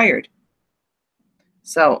not required.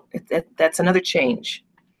 So that's another change.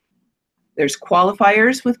 There's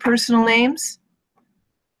qualifiers with personal names.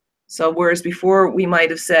 So whereas before we might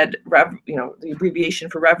have said, the abbreviation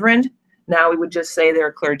for reverend, now we would just say they're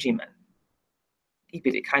a clergyman. Keep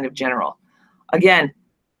it kind of general. Again,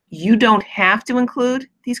 you don't have to include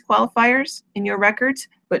these qualifiers in your records,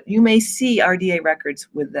 but you may see RDA records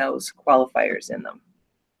with those qualifiers in them.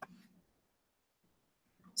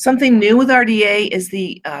 Something new with RDA is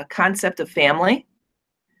the concept of family.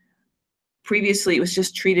 Previously, it was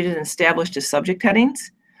just treated and established as subject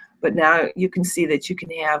headings, but now you can see that you can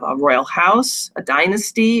have a royal house, a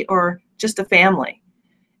dynasty, or just a family,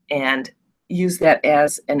 and use that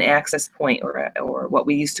as an access point or what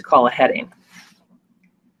we used to call a heading.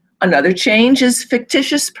 Another change is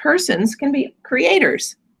fictitious persons can be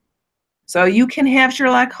creators. So you can have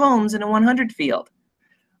Sherlock Holmes in a 100 field,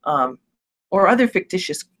 or other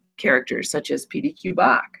fictitious characters such as PDQ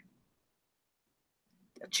Bach.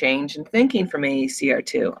 A change in thinking from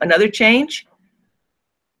AACR2. Another change,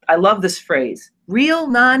 I love this phrase, real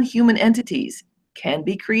non-human entities can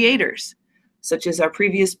be creators, such as our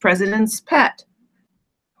previous president's pet,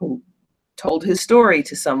 who told his story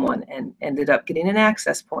to someone and ended up getting an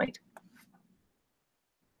access point.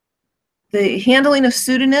 The handling of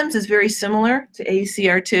pseudonyms is very similar to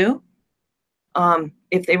AACR2.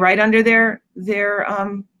 If they write under their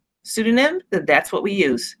pseudonym, then that's what we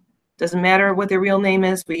use. Doesn't matter what their real name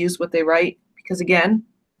is, we use what they write because, again,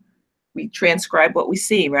 we transcribe what we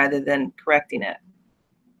see rather than correcting it.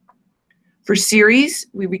 For series,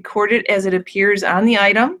 we record it as it appears on the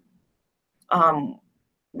item.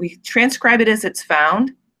 We transcribe it as it's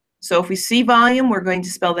found. So if we see volume, we're going to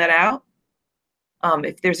spell that out.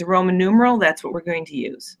 If there's a Roman numeral, that's what we're going to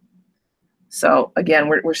use. So again,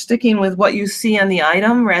 we're sticking with what you see on the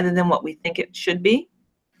item rather than what we think it should be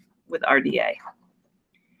with RDA.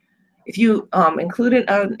 If you include it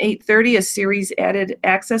on 830, a series added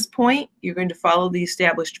access point, you're going to follow the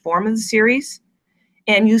established form of the series.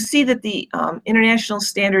 And you see that the International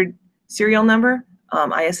Standard Serial Number,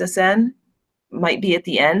 ISSN, might be at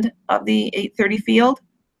the end of the 830 field.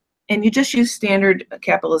 And you just use standard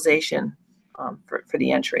capitalization for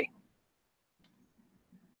the entry.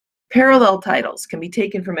 Parallel titles can be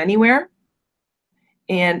taken from anywhere.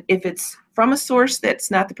 And if it's from a source that's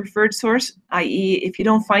not the preferred source, i.e. if you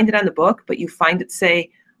don't find it on the book, but you find it, say,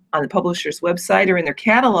 on the publisher's website or in their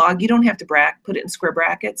catalog, you don't have to put it in square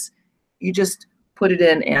brackets. You just put it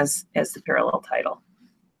in as the parallel title.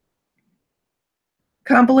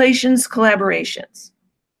 Compilations, collaborations.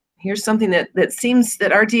 Here's something that seems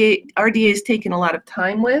that RDA has taken a lot of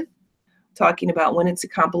time with. talking about when it's a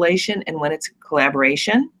compilation and when it's a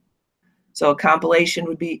collaboration. So a compilation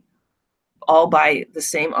would be all by the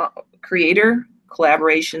same creator.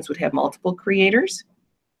 Collaborations would have multiple creators.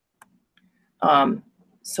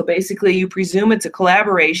 So basically you presume it's a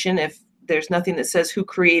collaboration if there's nothing that says who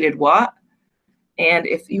created what. And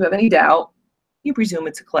if you have any doubt, you presume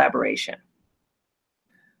it's a collaboration.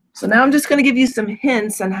 So now I'm just going to give you some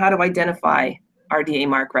hints on how to identify RDA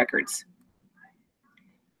MARC records.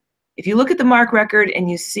 If you look at the MARC record and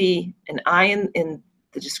you see an I in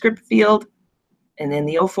the descriptive field, and then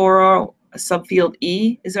the 040, a subfield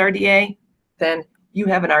E is RDA, then you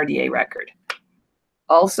have an RDA record.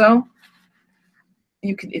 Also,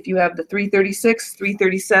 if you have the 336,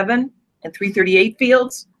 337, and 338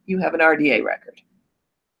 fields, you have an RDA record,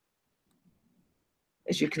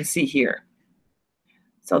 as you can see here.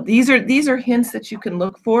 So these are hints that you can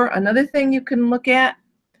look for. Another thing you can look at,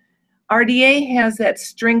 RDA has that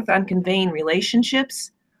strength on conveying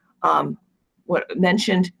relationships. What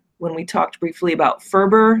mentioned when we talked briefly about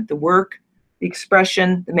Ferber, the work, the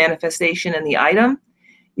expression, the manifestation, and the item.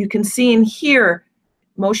 You can see in here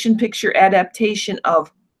motion picture adaptation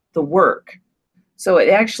of the work. So it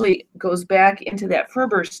actually goes back into that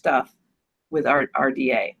Ferber stuff with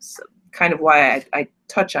RDA. So kind of why I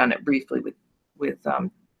touch on it briefly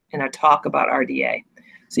in a talk about RDA.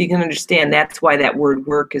 So you can understand that's why that word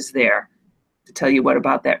work is there, to tell you what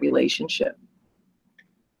about that relationship.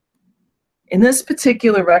 In this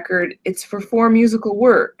particular record, it's for 4 musical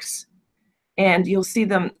works. And you'll see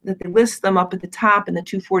them that they list them up at the top in the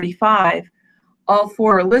 245. All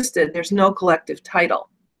 4 are listed. There's no collective title.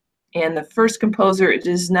 And the first composer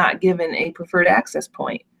is not given a preferred access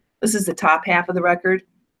point. This is the top half of the record.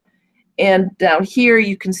 And down here,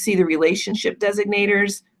 you can see the relationship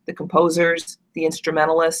designators, the composers, the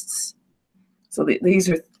instrumentalists. So these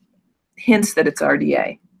are hints that it's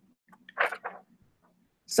RDA.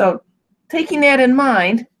 So taking that in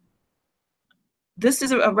mind, this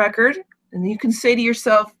is a record, and you can say to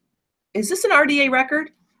yourself, is this an RDA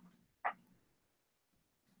record?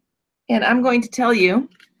 And I'm going to tell you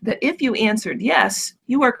that if you answered yes,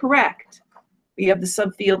 you are correct. We have the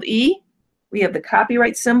subfield E, we have the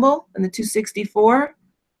copyright symbol in the 264,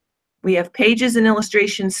 we have pages and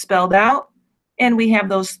illustrations spelled out, and we have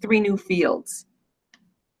those 3 new fields.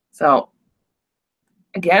 So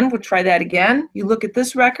again, we'll try that again. You look at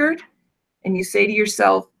this record and you say to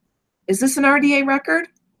yourself, is this an RDA record?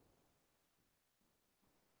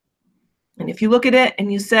 And if you look at it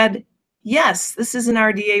and you said, yes, this is an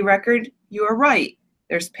RDA record, you are right.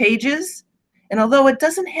 There's pages, and although it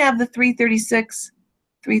doesn't have the 336,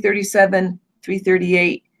 337,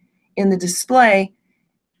 338 in the display,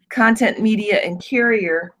 content, media, and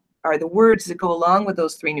carrier are the words that go along with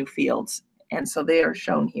those 3 new fields, and so they are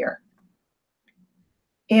shown here.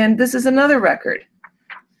 And this is another record.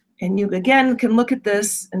 And you, again, can look at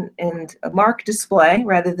this and a MARC display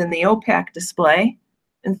rather than the OPAC display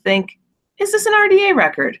and think, is this an RDA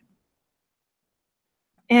record?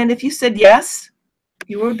 And if you said yes,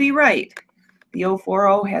 you would be right. The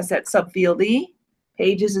 040 has that subfield E,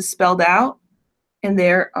 pages is spelled out, and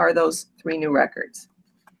there are those 3 new records.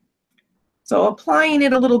 So applying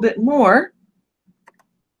it a little bit more,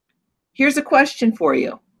 here's a question for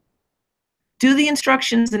you. Do the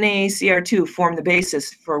instructions in AACR2 form the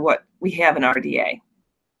basis for what we have in RDA?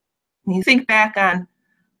 And you think back on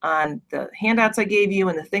the handouts I gave you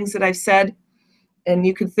and the things that I've said, and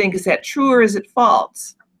you could think, is that true or is it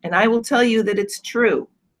false? And I will tell you that it's true.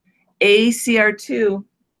 AACR2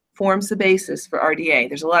 forms the basis for RDA.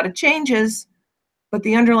 There's a lot of changes, but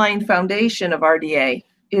the underlying foundation of RDA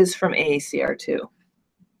is from AACR2.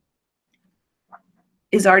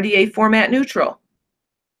 Is RDA format neutral?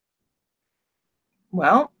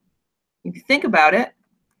 Well, if you think about it,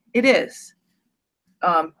 it is.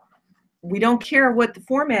 We don't care what the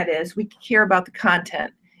format is, we care about the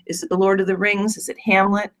content. Is it The Lord of the Rings? Is it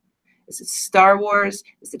Hamlet? Is it Star Wars?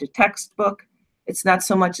 Is it a textbook? It's not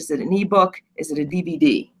so much, is it an ebook? Is it a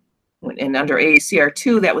DVD? And under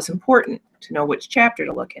AACR2, that was important to know which chapter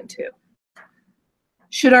to look into.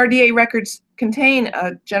 Should RDA records contain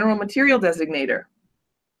a general material designator?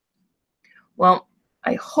 Well,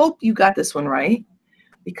 I hope you got this one right,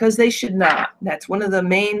 because they should not. That's one of the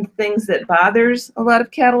main things that bothers a lot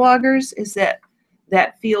of catalogers, is that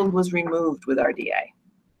that field was removed with RDA.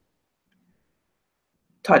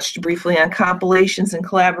 Touched briefly on compilations and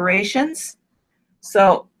collaborations.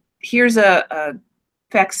 So here's a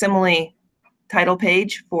facsimile title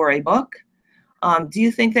page for a book. Do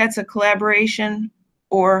you think that's a collaboration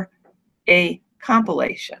or a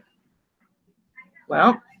compilation?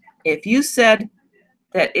 Well, if you said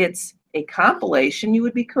that it's a compilation, you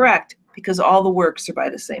would be correct. because all the works are by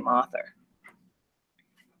the same author.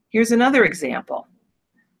 Here's another example.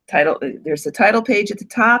 There's the title page at the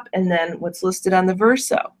top and then what's listed on the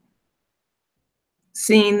verso.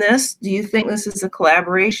 Seeing this, do you think this is a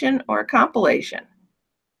collaboration or a compilation?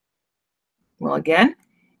 Well, again,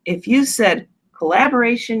 if you said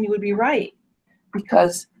collaboration, you would be right,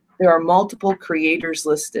 because there are multiple creators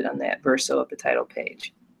listed on that verso of the title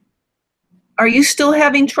page. Are you still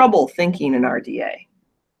having trouble thinking in RDA?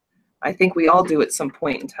 I think we all do at some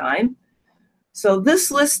point in time. So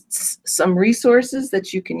this lists some resources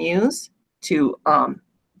that you can use to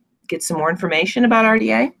get some more information about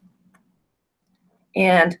RDA.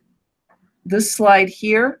 And this slide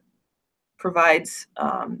here provides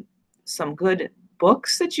some good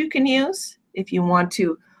books that you can use if you want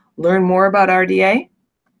to learn more about RDA.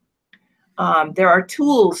 There are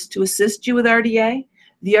tools to assist you with RDA.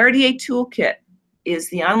 The RDA Toolkit is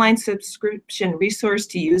the online subscription resource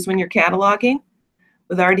to use when you're cataloging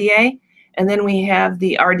with RDA. And then we have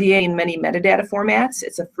the RDA in many metadata formats.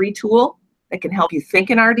 It's a free tool that can help you think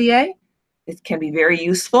in RDA. It can be very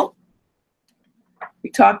useful. We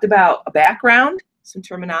talked about a background, some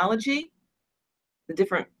terminology, the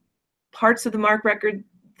different parts of the MARC record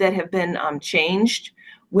that have been changed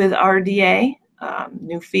with RDA,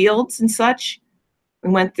 new fields and such.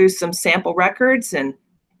 We went through some sample records and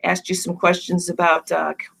asked you some questions about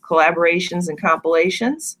collaborations and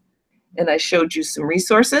compilations. And I showed you some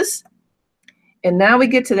resources. And now we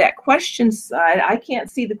get to that question side. I can't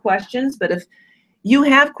see the questions, but if you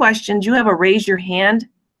have questions, you have a raise your hand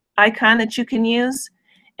icon that you can use.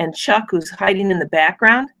 And Chuck, who's hiding in the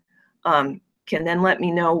background, can then let me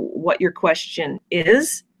know what your question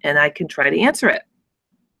is, and I can try to answer it.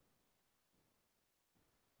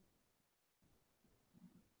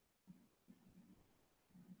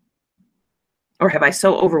 Or have I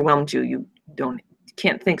so overwhelmed you, you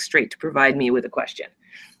can't think straight to provide me with a question?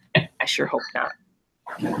 I sure hope not.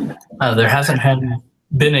 There hasn't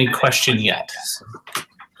been a question yet.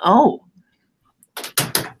 Oh.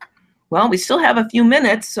 Well, we still have a few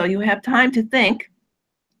minutes, so you have time to think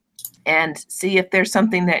and see if there's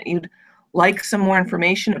something that you'd like some more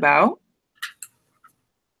information about.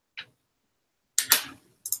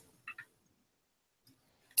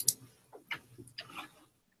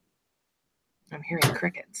 I'm hearing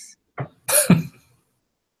crickets.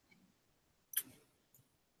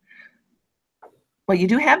 Well, you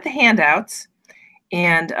do have the handouts,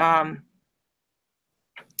 and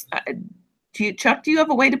Chuck, do you have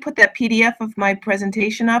a way to put that PDF of my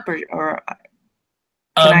presentation up, or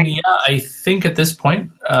yeah, I think at this point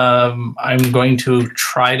I'm going to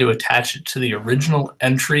try to attach it to the original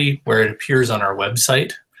entry where it appears on our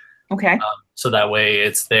website. Okay. So that way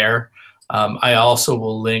it's there. I also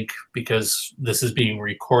will link, because this is being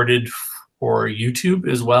recorded for YouTube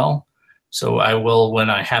as well. So I will, when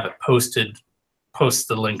I have it posted, post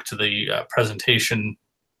the link to the presentation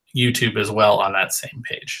YouTube as well on that same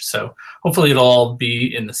page. So hopefully it'll all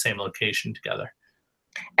be in the same location together.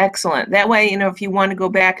 Excellent. That way, you know, if you want to go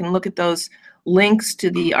back and look at those links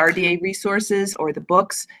to the RDA resources or the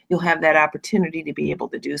books, you'll have that opportunity to be able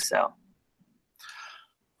to do so.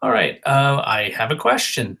 All right. I have a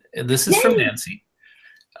question. This is from Nancy.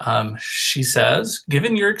 She says,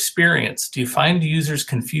 given your experience, do you find users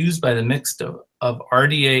confused by the mix of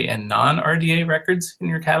RDA and non-RDA records in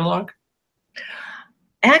your catalog?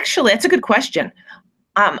 Actually, that's a good question.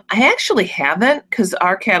 I actually haven't, because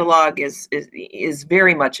our catalog is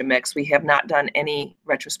very much a mix. We have not done any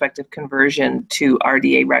retrospective conversion to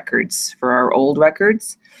RDA records for our old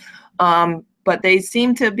records. But they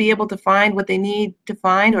seem to be able to find what they need to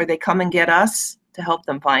find, or they come and get us to help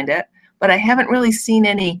them find it. But I haven't really seen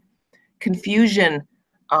any confusion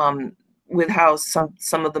with how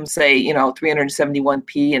some of them say, you know,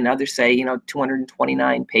 371p and others say, you know,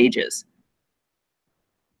 229 pages.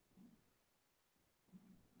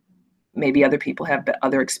 Maybe other people have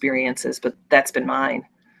other experiences, but that's been mine.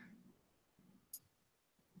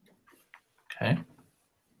 Okay.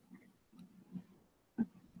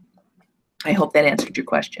 I hope that answered your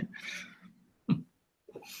question.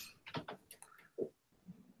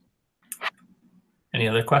 Any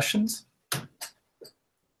other questions?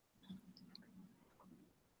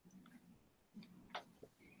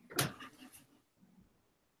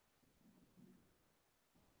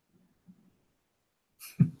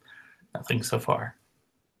 Nothing so far.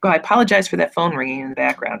 Well, I apologize for that phone ringing in the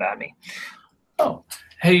background on me. Oh,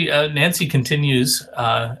 hey, Nancy continues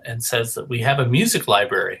and says that we have a music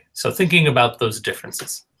library. So thinking about those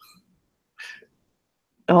differences.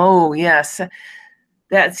 Oh, yes.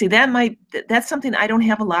 That's something I don't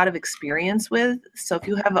have a lot of experience with. So if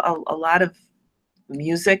you have a lot of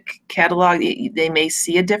music catalog, they may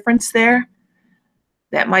see a difference there.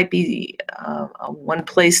 That might be one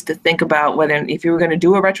place to think about whether, if you were going to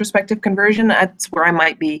do a retrospective conversion, that's where I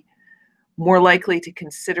might be more likely to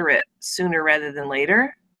consider it sooner rather than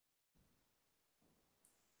later.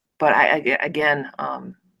 But again,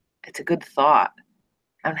 it's a good thought.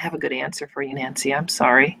 I don't have a good answer for you, Nancy. I'm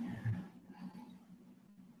sorry.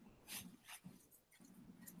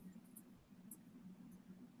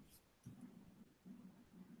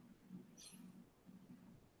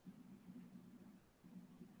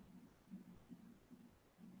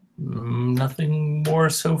 Nothing more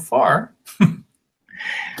so far.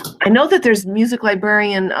 I know that there's music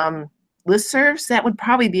librarian listservs. That would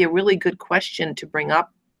probably be a really good question to bring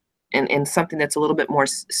up, and something that's a little bit more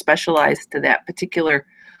specialized to that particular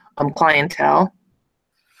clientele.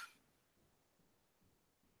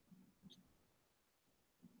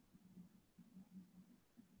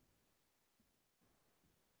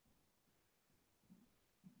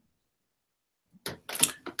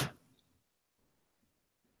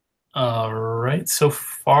 All right, so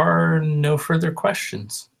far, no further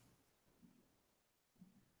questions.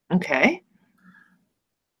 Okay.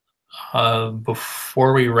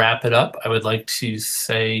 Before we wrap it up, I would like to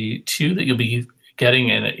say, too, that you'll be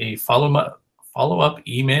getting a follow-up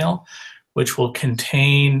email, which will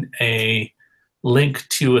contain a link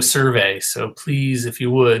to a survey. So please, if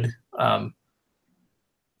you would,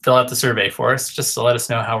 fill out the survey for us, just to let us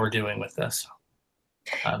know how we're doing with this.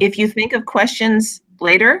 If you think of questions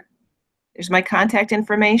later, there's my contact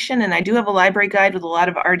information, and I do have a library guide with a lot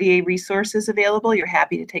of RDA resources available you're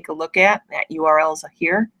happy to take a look at. That URL is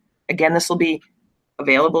here. Again, this will be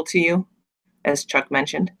available to you, as Chuck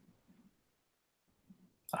mentioned.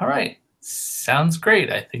 All right. Sounds great.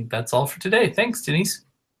 I think that's all for today. Thanks, Denise.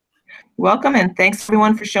 Welcome, and thanks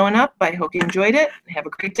everyone for showing up. I hope you enjoyed it. Have a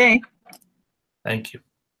great day. Thank you.